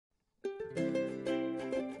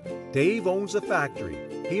Dave owns a factory.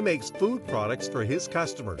 He makes food products for his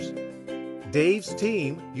customers. Dave's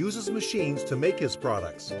team uses machines to make his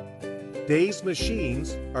products. Dave's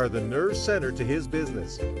machines are the nerve center to his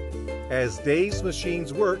business. As Dave's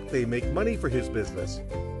machines work, they make money for his business.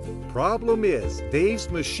 Problem is, Dave's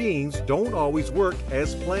machines don't always work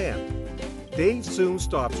as planned. Dave soon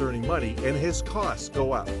stops earning money and his costs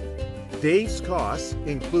go up. Dave's costs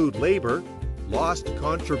include labor, lost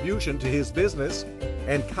contribution to his business,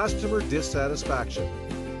 and customer dissatisfaction.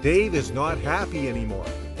 Dave is not happy anymore,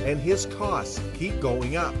 and his costs keep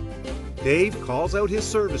going up. Dave calls out his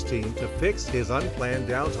service team to fix his unplanned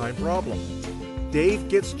downtime problem. Dave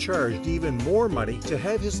gets charged even more money to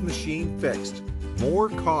have his machine fixed. More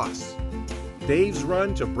costs. Dave's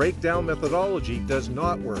run to breakdown methodology does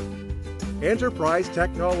not work. Enterprise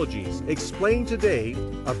Technologies explained to Dave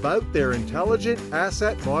about their intelligent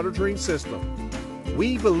asset monitoring system.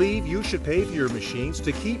 We believe you should pay for your machines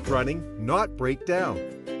to keep running, not break down.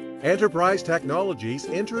 Enterprise Technologies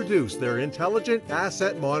introduced their intelligent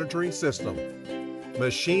asset monitoring system.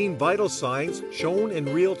 Machine vital signs shown in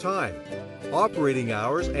real time, operating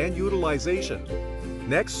hours and utilization,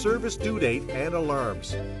 next service due date and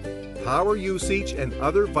alarms, power usage and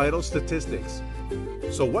other vital statistics.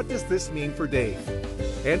 So what does this mean for Dave?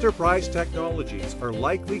 Enterprise Technologies are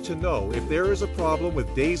likely to know if there is a problem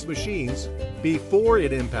with Dave's machines before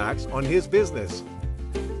it impacts on his business.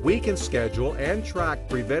 We can schedule and track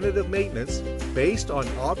preventative maintenance based on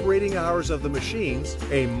operating hours of the machines,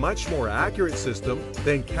 a much more accurate system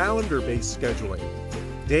than calendar-based scheduling.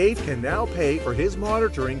 Dave can now pay for his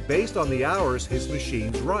monitoring based on the hours his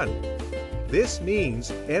machines run. This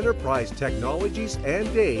means Enterprise Technologies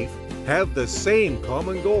and Dave have the same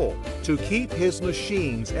common goal, to keep his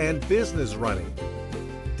machines and business running.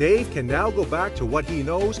 Dave can now go back to what he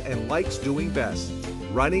knows and likes doing best,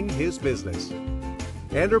 running his business.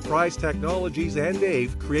 Enterprise Technologies and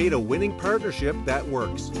Dave create a winning partnership that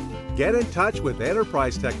works. Get in touch with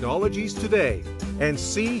Enterprise Technologies today and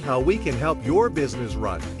see how we can help your business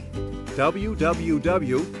run.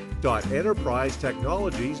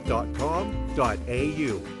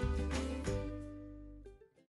 www.enterprisetechnologies.com.au